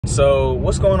So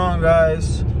what's going on,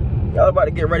 guys? Y'all about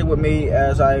to get ready with me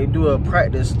as I do a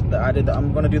practice that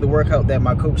I'm gonna do the workout that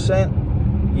my coach sent.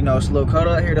 You know, it's a little cut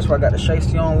out here, that's why I got the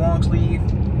shiesty on, long sleeve.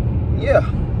 Yeah,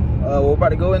 we're about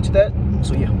to go into that,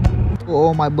 so yeah.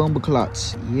 All my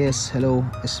bumbleclots, yes, hello,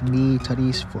 it's me,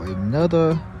 Tyrese, for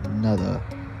another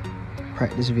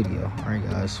practice video. All right,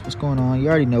 guys, what's going on? You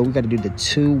already know we got to do the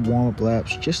 2 warm-up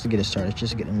laps just to get it started,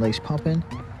 just to get them legs pumping.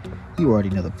 You already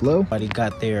know the flow. Everybody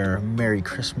got their Merry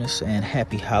Christmas and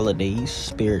Happy Holidays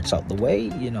spirits out the way.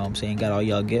 You know what I'm saying? Got all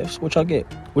y'all gifts. What y'all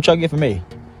get? What y'all get for me?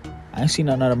 I ain't seen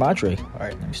nothing out of my tray. All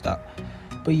right, let me stop.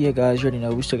 But yeah, guys, you already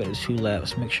know we still got the 2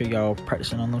 laps. Make sure y'all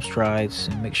practicing on those strides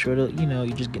and make sure that, you know,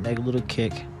 you just get that little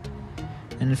kick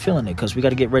and feeling it, because we got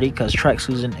to get ready because track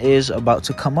season is about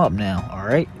to come up now. All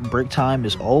right, break time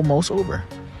is almost over.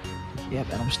 Yep,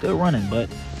 and I'm still running, but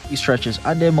these stretches,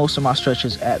 I did most of my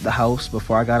stretches at the house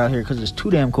before I got out here because it's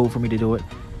too damn cold for me to do it.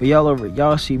 But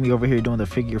y'all see me over here doing the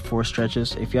figure 4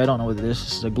 stretches. If y'all don't know what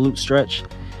this is, a glute stretch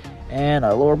and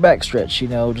a lower back stretch, you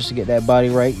know, just to get that body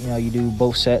right. You know, you do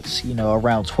both sets, you know,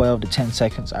 around 12 to 10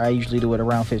 seconds. I usually do it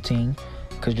around 15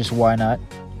 because just why not?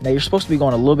 Now, you're supposed to be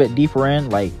going a little bit deeper in,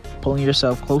 like pulling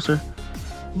yourself closer.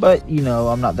 But, you know,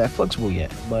 I'm not that flexible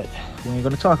yet. But we ain't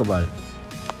going to talk about it.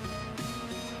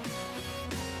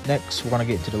 Next, we're going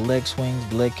to get to the leg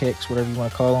swings, leg kicks, whatever you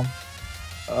want to call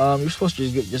them. You're supposed to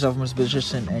just get yourself in this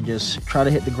position and just try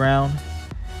to hit the ground.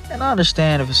 And I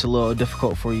understand if it's a little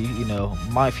difficult for you. You know,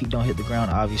 my feet don't hit the ground,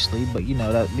 obviously. But, you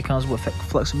know, that becomes with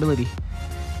flexibility.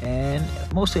 And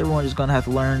most everyone is going to have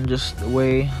to learn just the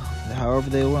way,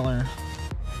 however they want to learn.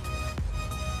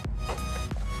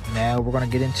 Now we're going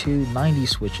to get into 90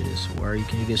 switches, where you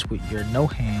can do this with your no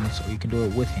hands or you can do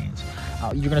it with hands.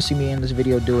 You're going to see me in this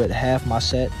video do it half my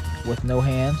set with no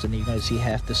hands, and then you're going to see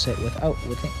half the set with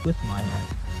my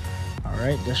hand.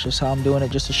 Alright, that's just how I'm doing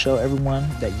it, just to show everyone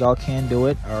that y'all can do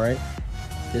it. Alright,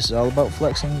 this is all about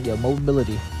flexing your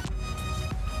mobility.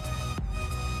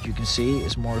 As you can see,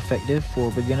 it's more effective for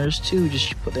beginners to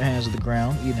just put their hands on the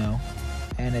ground, you know.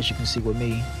 And as you can see with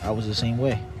me, I was the same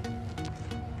way.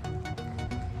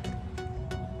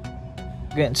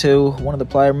 Getting to one of the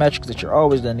plyometrics that you're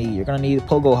always going to need. You're going to need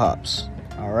pogo hops.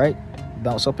 All right,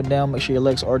 bounce up and down. Make sure your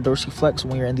legs are dorsiflex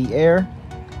when you're in the air.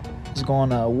 It's going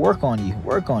to work on you,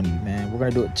 man. We're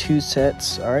going to do it 2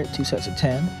 sets. All right, 2 sets of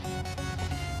 10.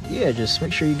 Yeah, just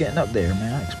make sure you're getting up there,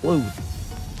 man. Explode.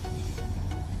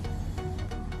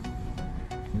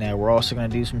 Now we're also going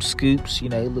to do some scoops, you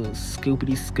know, a little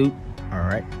scoopity scoop. All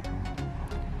right.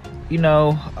 You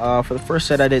know, for the first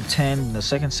set I did 10. In the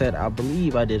second set, I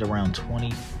believe I did around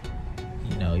 20.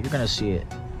 You know, you're going to see it.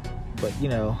 But, you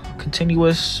know,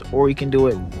 continuous, or you can do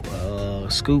it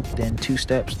scoop, then 2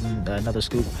 steps, then another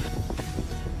scoop.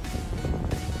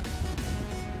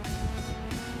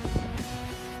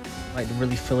 I like to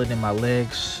really feel it in my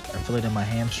legs. I feel it in my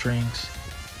hamstrings.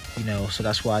 You know, so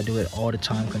that's why I do it all the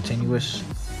time, continuous.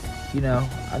 You know,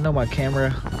 I know my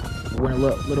camera went a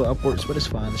little upwards, but it's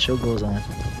fine. The show goes on.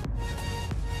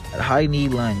 At high knee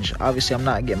lunge, obviously I'm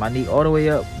not getting my knee all the way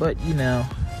up, but you know,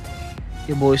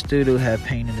 your boy still do have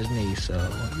pain in his knee, so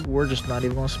we're just not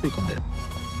even going to speak on that.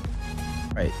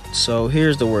 Right, so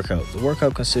here's the workout. The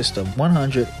workout consists of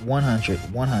 100, 100,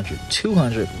 100,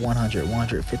 200, 100,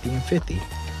 150, and 50.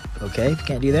 Okay, if you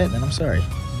can't do that, then I'm sorry.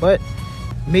 But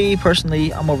me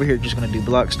personally, I'm over here just going to do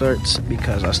block starts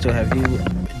because I still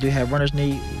do have runner's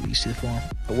knee. You see the form?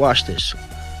 But watch this.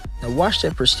 Now watch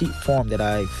that prestige form that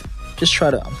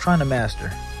I'm trying to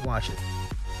master. Watch it.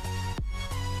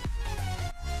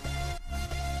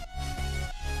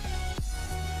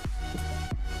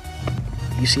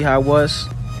 You see how I was?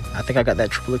 I think I got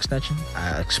that triple extension.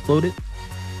 I exploded.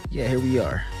 Yeah, here we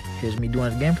are. Here's me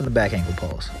doing it again from the back angle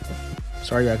pause.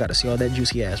 Sorry, I got to see all that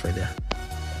juicy ass right there.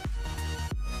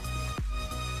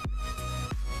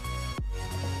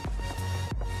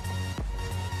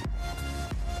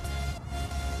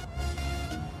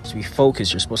 So be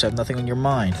focused. You're supposed to have nothing on your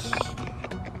mind.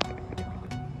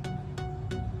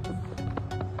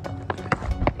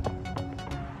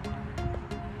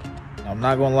 I'm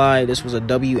not gonna lie, this was a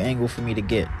W angle for me to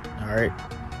get. All right,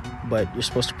 but you're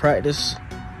supposed to practice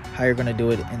how you're gonna do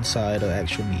it inside of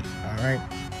actual meet. All right,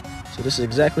 so this is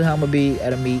exactly how I'm gonna be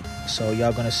at a meet. So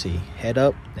y'all gonna see head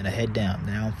up, then a head down.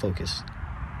 Now I'm focused.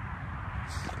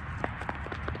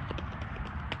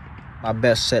 My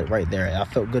best set right there. I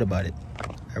felt good about it.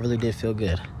 I really did feel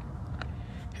good.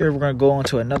 Here we're gonna go on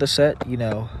to another set. You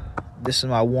know, this is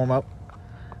my warm up.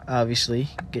 Obviously,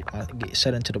 get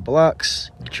set into the blocks,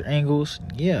 get your angles.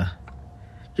 Yeah,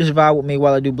 just vibe with me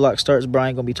while I do block starts.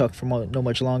 Brian gonna be talking for no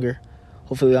much longer.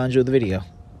 Hopefully y'all enjoy the video.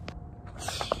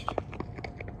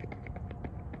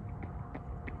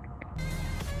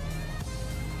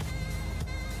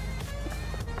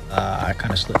 I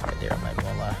kind of slipped right there, I'm not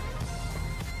gonna lie.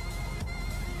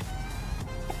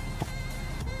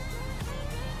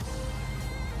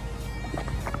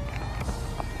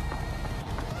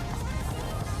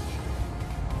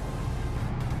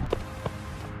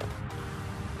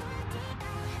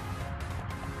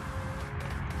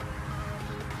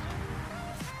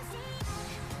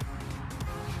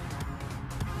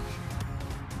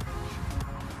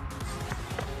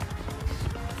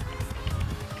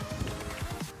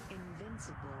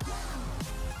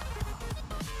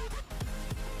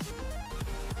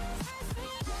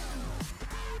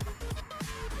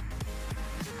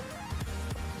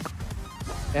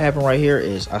 What happened right here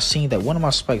is I seen that one of my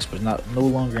spikes was no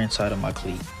longer inside of my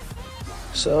cleat,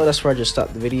 so that's where I just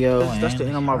stopped the video. That's the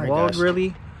end of my vlog,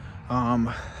 really.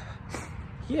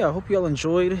 Yeah, I hope y'all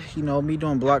enjoyed, you know, me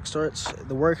doing block starts.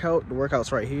 The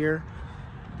workout's right here,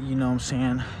 you know what I'm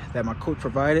saying, that my coach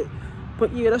provided.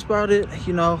 But yeah, that's about it,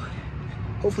 you know.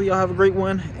 Hopefully y'all have a great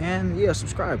one, and yeah,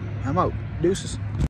 subscribe. I'm out. Deuces.